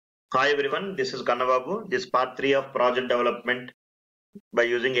Hi everyone, this is Kannababu. This is part 3 of project development by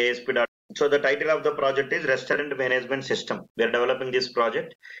using ASP. So the title of the project is Restaurant Management System. We are developing this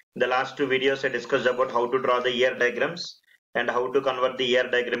project. In the last two videos I discussed about how to draw the year diagrams and how to convert the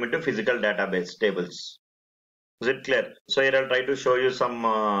year diagram into physical database tables. Is it clear? So here I'll try to show you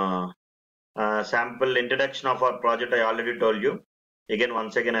some sample introduction of our project. I already told you.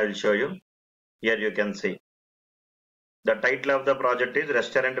 Once again I will show you. Here you can see. The title of the project is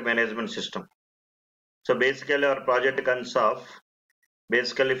Restaurant Management System. So basically our project consists of,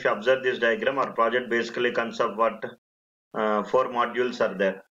 basically if you observe this diagram, our project basically consists of what? 4 modules are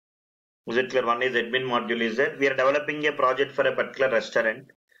there. Is it clear? One is admin module is there. We are developing a project for a particular restaurant.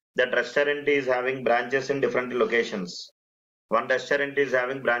 That restaurant is having branches in different locations. One restaurant is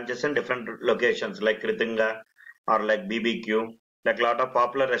having branches in different locations like Kritinga or like BBQ. Like a lot of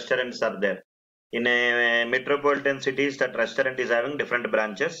popular restaurants are there. In a metropolitan cities, that restaurant is having different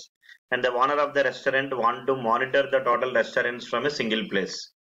branches, and the owner of the restaurant want to monitor the total restaurants from a single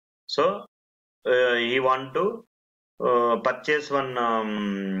place. So he want to purchase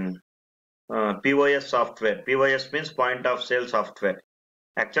one POS software. POS means point of sale software.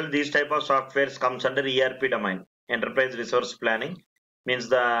 Actually, these type of softwares comes under ERP domain. Enterprise Resource Planning means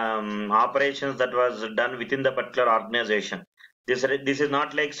the operations that was done within the particular organization. This is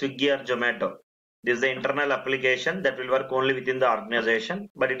not like Swiggy or Zomato. This is the internal application that will work only within the organization,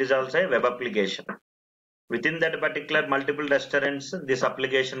 but it is also a web application. Within that particular multiple restaurants, this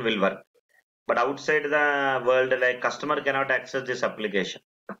application will work. But outside the world, like customer cannot access this application.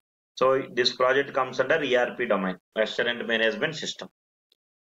 So this project comes under ERP domain, Restaurant Management System.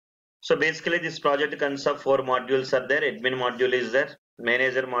 So basically this project consists of 4 modules are there. Admin module is there,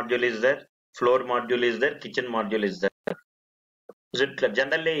 manager module is there, floor module is there, kitchen module is there. Is it clear?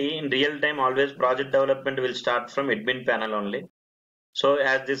 Generally in real time always project development will start from admin panel only. So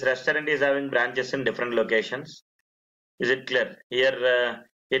as this restaurant is having branches in different locations, is it clear? Here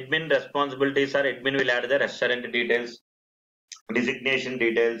admin responsibilities are admin will add the restaurant details, designation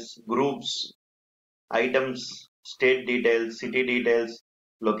details, groups, items, state details, city details,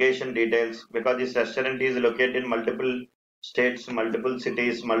 location details, because this restaurant is located in multiple states, multiple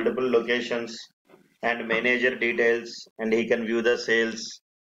cities, multiple locations, and manager details, and he can view the sales.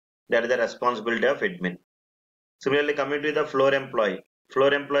 That is the responsibility of admin. Similarly, coming to the floor employee.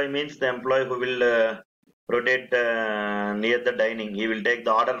 Floor employee means the employee who will rotate near the dining. He will take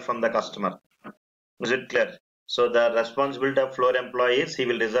the order from the customer. Is it clear? So the responsibility of floor employee is he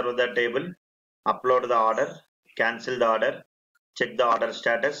will reserve the table, upload the order, cancel the order, check the order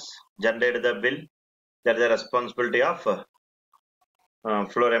status, generate the bill. That is the responsibility of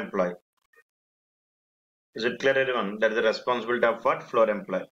floor employee. Is it clear, everyone? That is the responsibility of what? Floor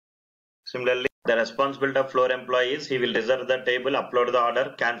employee. Similarly, the responsibility of floor employee is he will reserve the table, upload the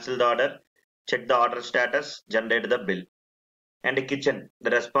order, cancel the order, check the order status, generate the bill. And the kitchen,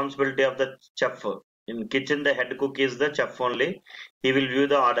 the responsibility of the chef. In kitchen, the head cook is the chef only. He will view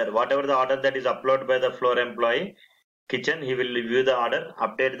the order. Whatever the order that is uploaded by the floor employee, kitchen, he will view the order,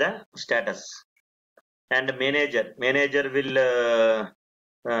 update the status. And manager will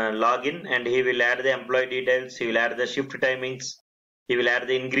log in and he will add the employee details. He will add the shift timings. He will add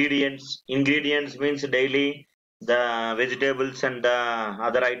the ingredients. Ingredients means daily the vegetables and the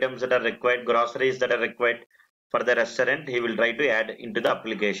other items that are required, groceries that are required for the restaurant. He will try to add into the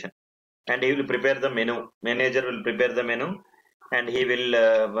application. And he will prepare the menu. Manager will prepare the menu, and he will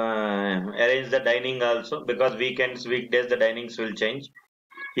arrange the dining also, because weekends, weekdays the dinings will change.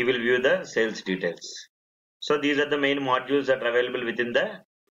 He will view the sales details. So these are the main modules that are available within the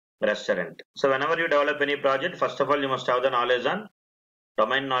restaurant. So whenever you develop any project, first of all you must have the knowledge on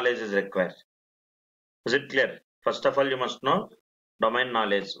domain knowledge is required. Is it clear? First of all you must know domain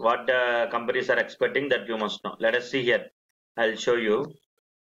knowledge. What companies are expecting, that you must know. Let us see here. I'll show you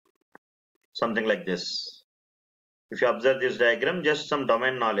something like this. If you observe this diagram, just some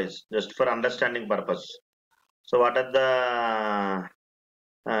domain knowledge, just for understanding purpose. So what are the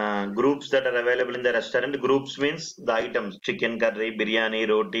groups that are available in the restaurant? Groups means the items: chicken curry, biryani,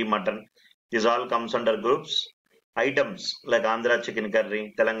 roti, mutton. This all comes under groups. Items like Andhra chicken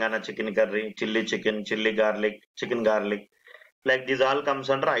curry, Telangana chicken curry, chili chicken, chili garlic, chicken garlic. Like this all comes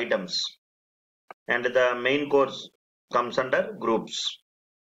under items. And the main course comes under groups.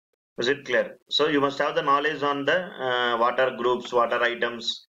 Is it clear? So you must have the knowledge on the what are groups, what are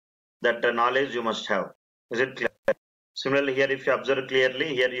items. That knowledge you must have. Is it clear? Similarly, here if you observe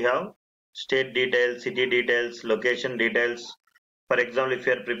clearly, here you have state details, city details, location details. For example, if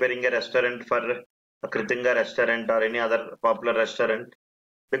you are preparing a restaurant for a Kritinga restaurant or any other popular restaurant,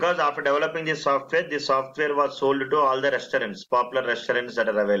 Because after developing this software was sold to all the restaurants, popular restaurants that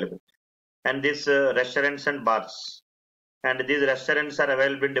are available, and these restaurants and bars. And these restaurants are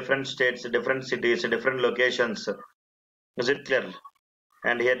available in different states, different cities, different locations. Is it clear?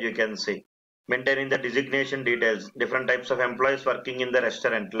 And here you can see maintaining the designation details, different types of employees working in the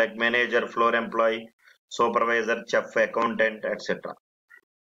restaurant, like manager, floor employee, supervisor, chef, accountant, etc.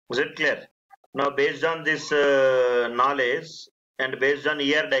 Is it clear? Now, based on this knowledge and based on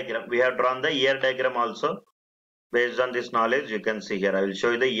year diagram, we have drawn the year diagram also. Based on this knowledge, you can see here. I will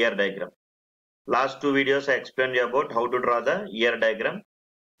show you the year diagram. Last two videos I explained you about how to draw the year diagram.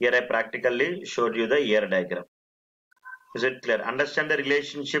 Here I practically showed you the year diagram. Is it clear? Understand the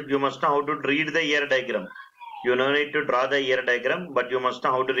relationship. You must know how to read the year diagram. You don't need to draw the year diagram, but you must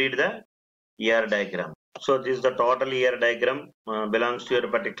know how to read the year diagram. So this is the total year diagram belongs to your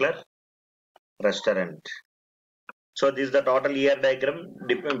particular restaurant. So this is the total year diagram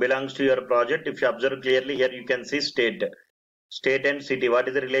belongs to your project. If you observe clearly here, you can see state and city. What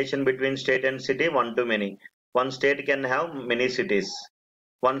is the relation between state and city? One to many. One state can have many cities.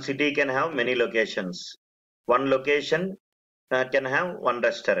 One city can have many locations. One location can have one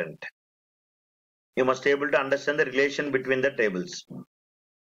restaurant. You must be able to understand the relation between the tables.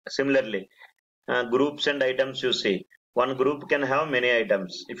 Similarly, groups and items you see. One group can have many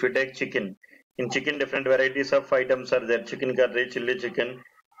items. If you take chicken, in chicken different varieties of items are there. Chicken curry, chili chicken,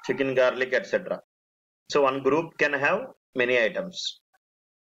 chicken garlic, etc. So one group can have many items.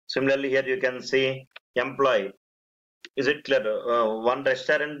 Similarly, here you can see employee. Is it clear? One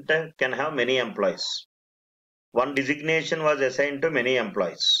restaurant can have many employees. One designation was assigned to many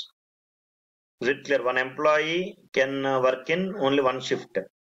employees. Is it clear? One employee can work in only one shift.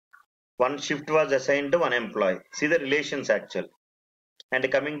 One shift was assigned to one employee. See the relations actually. And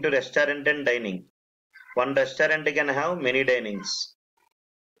coming to restaurant and dining. One restaurant can have many dinings.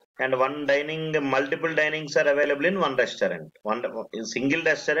 And one dining, multiple dinings are available in one restaurant. One in single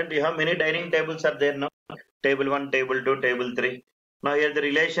restaurant, you have many dining tables are there now. Table 1, table 2, table 3. Now here the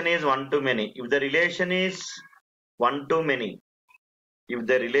relation is 1 to many. If the relation is 1 to many, if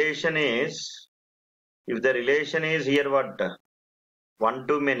the relation is here what? 1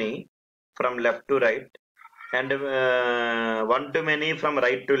 to many from left to right, and 1 to many from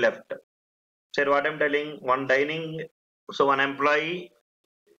right to left. So what I'm telling, one dining, so one employee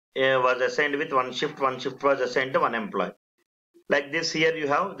was assigned with one shift was assigned to one employee. Like this here you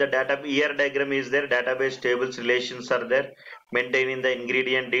have the data year diagram is there, database tables relations are there, maintaining the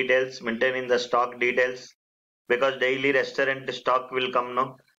ingredient details, maintaining the stock details, because daily restaurant stock will come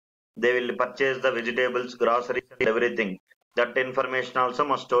now. They will purchase the vegetables, groceries, everything. That information also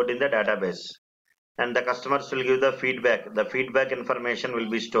must stored in the database. And the customers will give the feedback. The feedback information will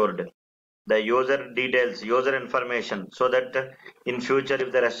be stored. The user details, user information, so that in future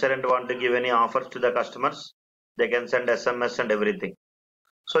if the restaurant want to give any offers to the customers, they can send SMS and everything.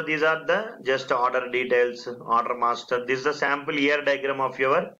 So these are the just order details, order master. This is the sample year diagram of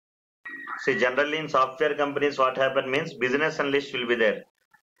your. See, generally in software companies, what happen means business analyst will be there.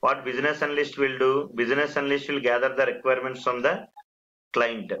 What business analyst will do? Business analyst will gather the requirements from the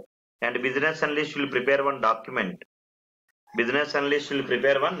client, and business analyst will prepare one document. Business analyst will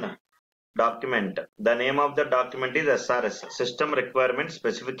prepare one document. The name of the document is SRS, System Requirement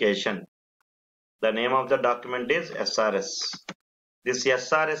Specification. The name of the document is SRS. This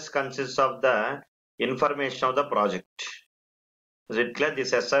SRS consists of the information of the project. Is it clear?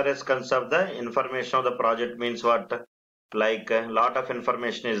 This SRS consists of the information of the project means what? Like a lot of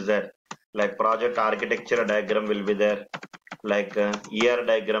information is there. Like project architecture diagram will be there. Like year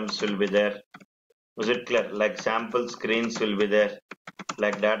diagrams will be there. Is it clear? Like sample screens will be there.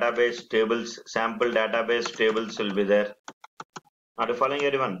 Like database tables, sample database tables will be there. Are you following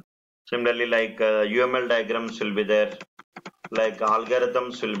everyone? Similarly, like UML diagrams will be there. Like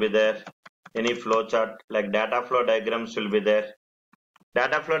algorithms will be there. Any flowchart, like data flow diagrams will be there.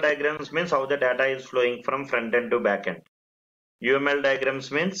 Data flow diagrams means how the data is flowing from front end to back end. UML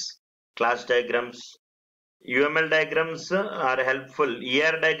diagrams means class diagrams. UML diagrams are helpful.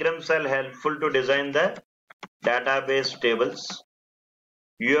 ER diagrams are helpful to design the database tables.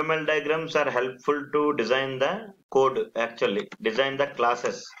 UML diagrams are helpful to design the code, actually, design the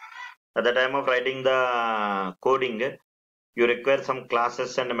classes. At the time of writing the coding, you require some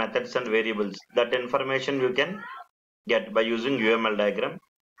classes and methods and variables. That information you can get by using UML diagram.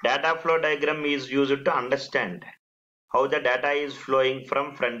 Data flow diagram is used to understand how the data is flowing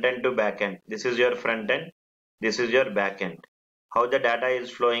from front end to back end. This is your front end. This is your back end. How the data is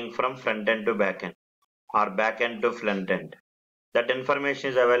flowing from front end to back end or back end to front end. That information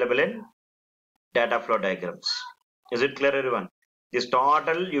is available in data flow diagrams. Is it clear, everyone? This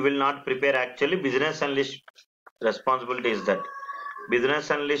total you will not prepare. Actually, business analyst responsibility is that.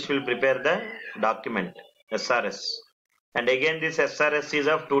 Business analyst will prepare the document, SRS. And again, this SRS is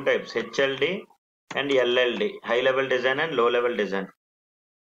of two types, HLD and LLD, high level design and low level design.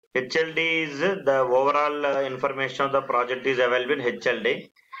 HLD is the overall information of the project is available in HLD.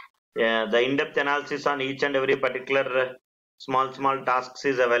 The in-depth analysis on each and every particular small tasks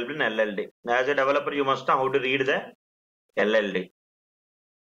is available in LLD. As a developer, you must know how to read the LLD.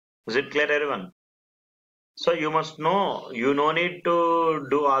 Is it clear, everyone? So you must know, you no need to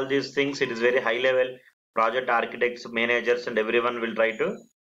do all these things. It is very high level. Project architects, managers, and everyone will try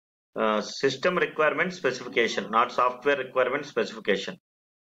to system requirement specification, not software requirement specification.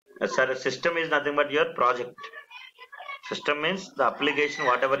 Sir, system is nothing but your project. System means the application,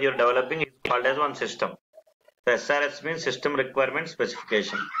 whatever you're developing is called as one system. The SRS means system requirement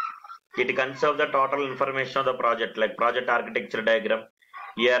specification. It consists of the total information of the project, like project architecture diagram,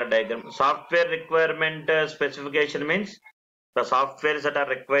 ER diagram. Software requirement specification means the softwares that are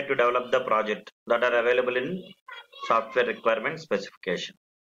required to develop the project that are available in software requirement specification.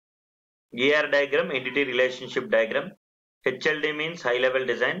 ER diagram, entity relationship diagram. HLD means high level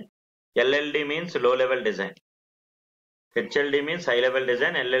design. LLD means low level design. HLD means high level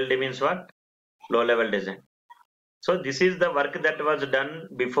design. LLD means what? Low level design. So this is the work that was done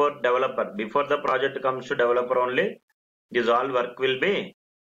before developer. Before the project comes to developer only, this all work will be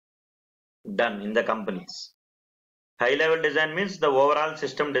done in the companies. High level design means the overall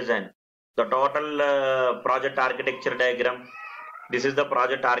system design. The total project architecture diagram. This is the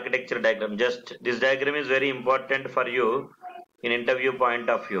project architecture diagram. Just this diagram is very important for you in interview point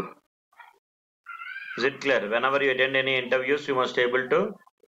of view. Is it clear? Whenever you attend any interviews, you must be able to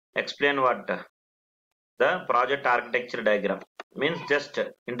explain what the project architecture diagram means. Just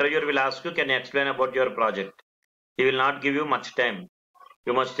interviewer will ask you, can you explain about your project? He will not give you much time.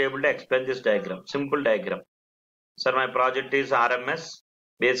 You must be able to explain this diagram. Simple diagram. Sir, my project is RMS.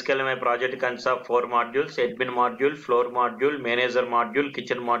 Basically, my project consists of 4 modules: admin module, floor module, manager module,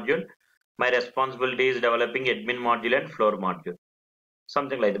 kitchen module. My responsibility is developing admin module and floor module.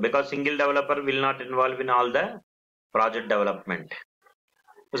 Something like that. Because single developer will not involve in all the project development.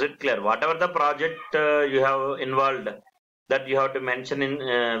 Is it clear? Whatever the project you have involved, that you have to mention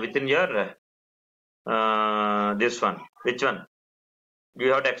in within your this one. Which one?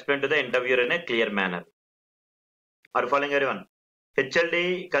 You have to explain to the interviewer in a clear manner. Are you following, everyone?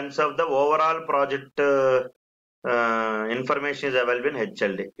 HLD consists of the overall project information is available in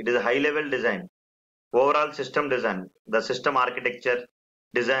HLD. It is a high level design, overall system design, the system architecture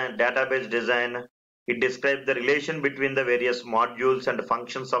design, database design. It describes the relation between the various modules and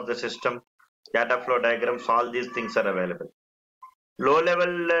functions of the system, data flow diagrams. All these things are available. Low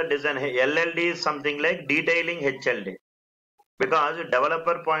level design, LLD, is something like detailing HLD. Because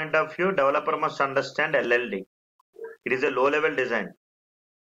developer point of view, developer must understand LLD. It is a low level design.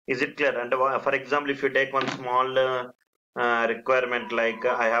 Is it clear? And for example, if you take one small requirement, like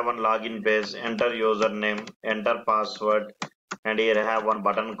I have one login page, enter username, enter password, and here I have one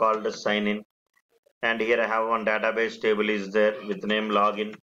button called sign in, and here I have one database table is there with name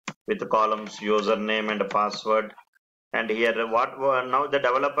login, with columns username and password. And here now the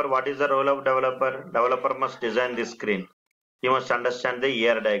developer, what is the role of developer? Developer must design this screen. He must understand the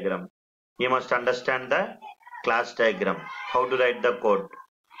ER diagram. He must understand the class diagram, how to write the code,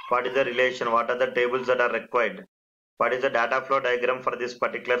 what is the relation, what are the tables that are required, what is the data flow diagram for this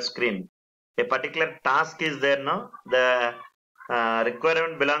particular screen. A particular task is there now, the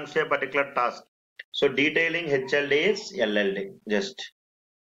requirement belongs to a particular task. So detailing HLD is LLD. Just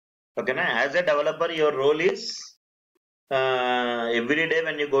okay now, as a developer, your role is every day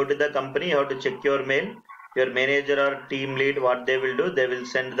when you go to the company, you have to check your mail. Your manager or team lead, what they will do, they will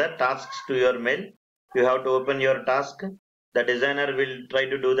send the tasks to your mail. You have to open your task. The designer will try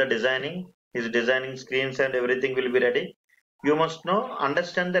to do the designing. His designing screens and everything will be ready. You must know,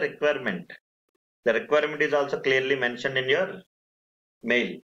 understand the requirement. The requirement is also clearly mentioned in your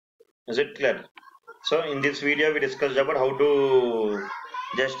mail. Is it clear? So in this video, we discussed about how to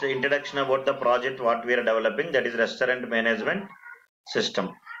just introduction about the project, what we are developing, that is restaurant management system.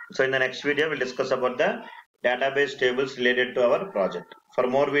 So in the next video, we'll discuss about the database tables related to our project. For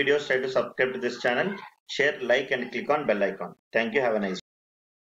more videos, try to subscribe to this channel, share, like, and click on bell icon. Thank you. Have a nice day.